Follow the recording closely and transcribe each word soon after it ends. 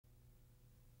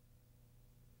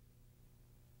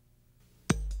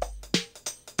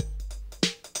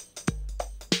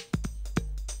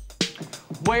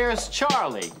Where's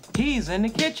Charlie? He's in the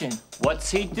kitchen. What's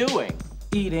he doing?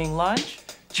 Eating lunch.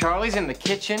 Charlie's in the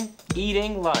kitchen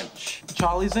eating lunch.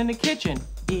 Charlie's in the kitchen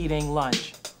eating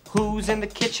lunch. Who's in the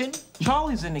kitchen?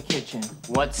 Charlie's in the kitchen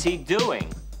What's he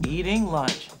doing? eating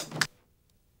lunch.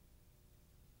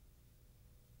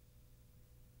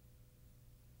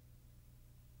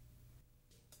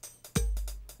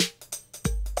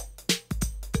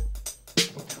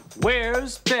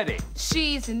 Where's Betty?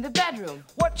 She's in the bedroom,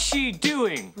 What's she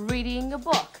doing? reading a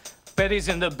book. Betty's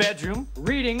in the bedroom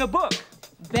reading a book.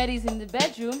 Betty's in the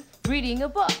bedroom, reading a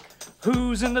book.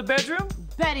 Who's in the bedroom?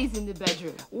 Betty's in the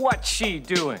bedroom, What's she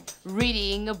doing?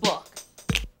 reading a book.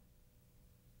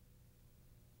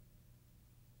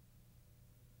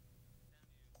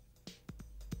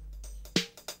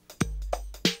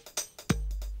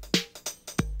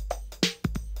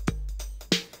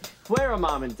 Where are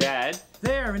Mom and Dad?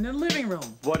 They're in the living room,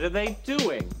 What are they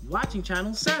doing? watching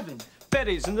Channel 7.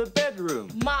 Betty's in the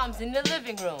bedroom. Mom's in the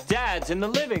living room. Dad's in the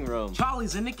living room.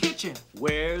 Charlie's in the kitchen.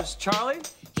 Where's Charlie?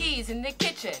 He's in the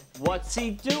kitchen, What's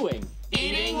he doing?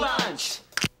 eating lunch.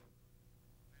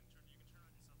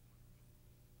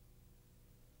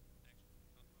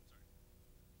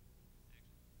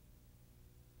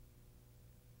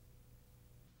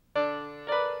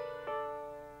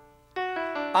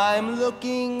 I'm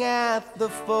looking at the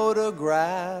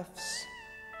photographs.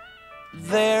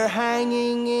 They're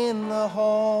hanging in the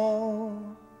hall.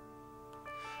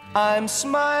 I'm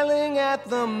smiling at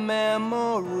the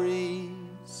memories,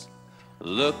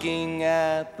 looking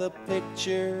at the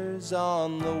pictures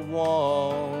on the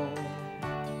wall.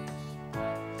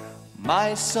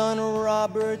 My son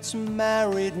Robert's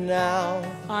married now.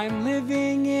 I'm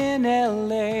living in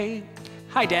L.A.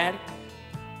 Hi, Dad.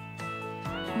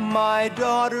 My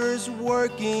daughter's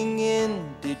working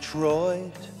in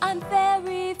Detroit. I'm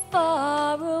very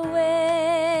far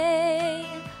away.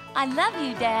 I love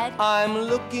you, Dad. I'm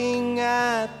looking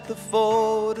at the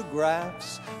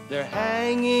photographs. They're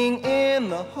hanging in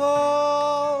the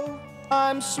hall.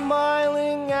 I'm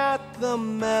smiling at the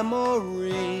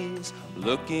memories,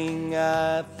 looking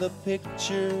at the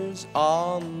pictures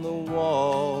on the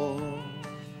wall.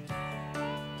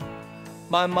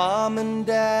 My mom and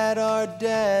dad are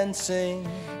dancing.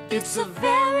 It's a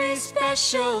very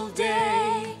special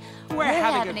day. We're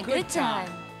having a good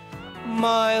time.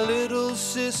 My little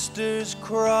sister's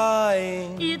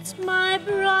crying. It's my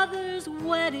brother's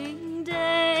wedding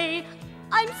day.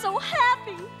 I'm so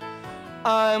happy.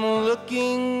 I'm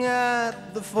looking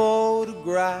at the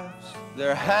photographs.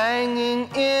 They're hanging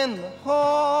in the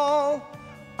hall.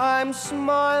 I'm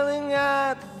smiling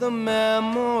at the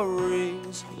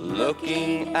memories,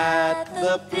 looking at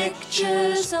the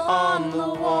pictures on the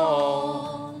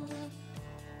wall.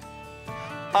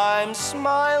 I'm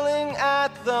smiling at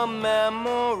the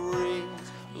memories,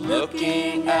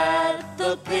 looking at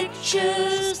the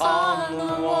pictures on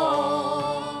the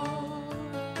wall.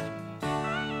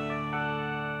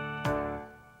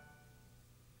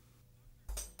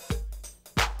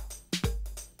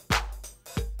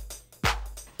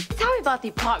 Tell me about the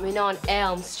apartment on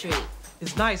Elm Street.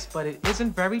 It's nice, but it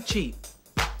isn't very cheap.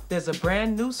 There's a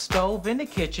brand new stove in the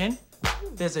kitchen.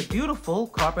 There's a beautiful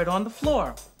carpet on the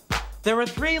floor. There are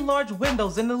 3 large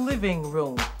windows in the living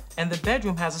room, and the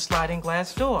bedroom has a sliding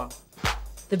glass door.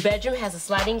 The bedroom has a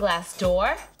sliding glass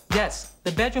door. Yes,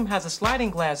 the bedroom has a sliding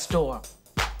glass door.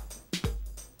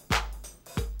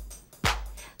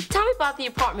 Tell me about the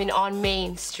apartment on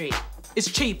Main Street.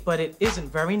 It's cheap, but it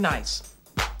isn't very nice.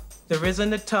 There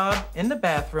isn't a tub in the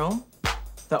bathroom.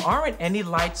 There aren't any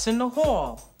lights in the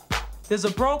hall. There's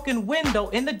a broken window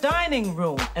in the dining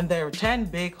room, and there are 10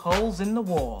 big holes in the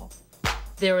wall.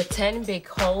 There are 10 big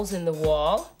holes in the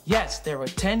wall. Yes, there are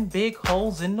 10 big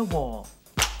holes in the wall.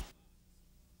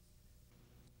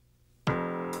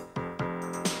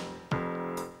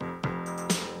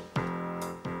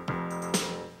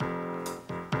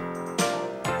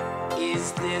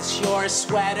 Is this your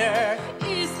sweater?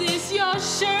 Is this your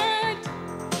shirt?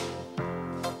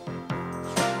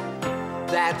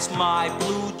 That's my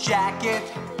blue jacket.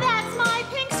 That's my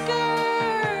pink skirt.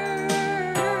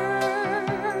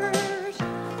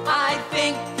 I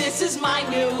think this is my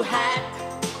new hat.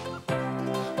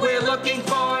 We're looking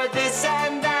for this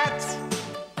and that.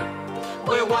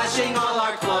 We're washing all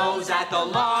our clothes at the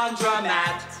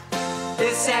laundromat.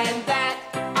 This and that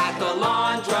at the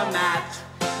laundromat.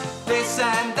 This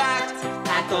and that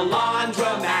at the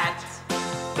laundromat.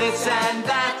 This and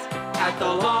that at the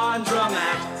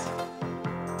laundromat.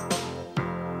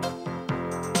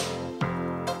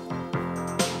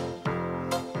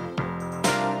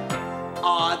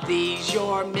 Are these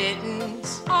your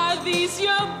mittens? Are these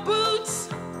your boots?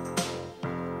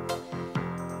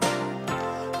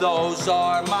 Those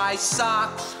are my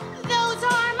socks. Those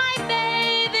are my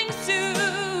bathing suits.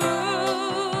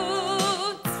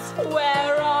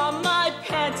 Where are my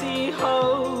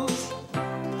pantyhose?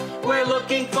 We're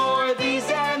looking for these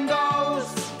and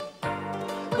those.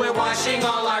 We're washing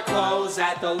all our clothes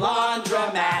at the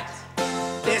laundromat.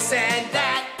 This and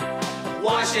that,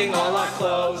 washing all our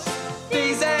clothes.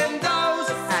 These and those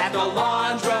at the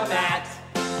laundromat.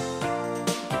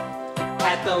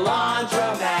 At the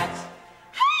laundromat.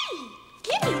 Hey,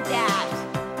 give me that.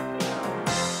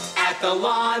 At the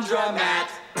laundromat.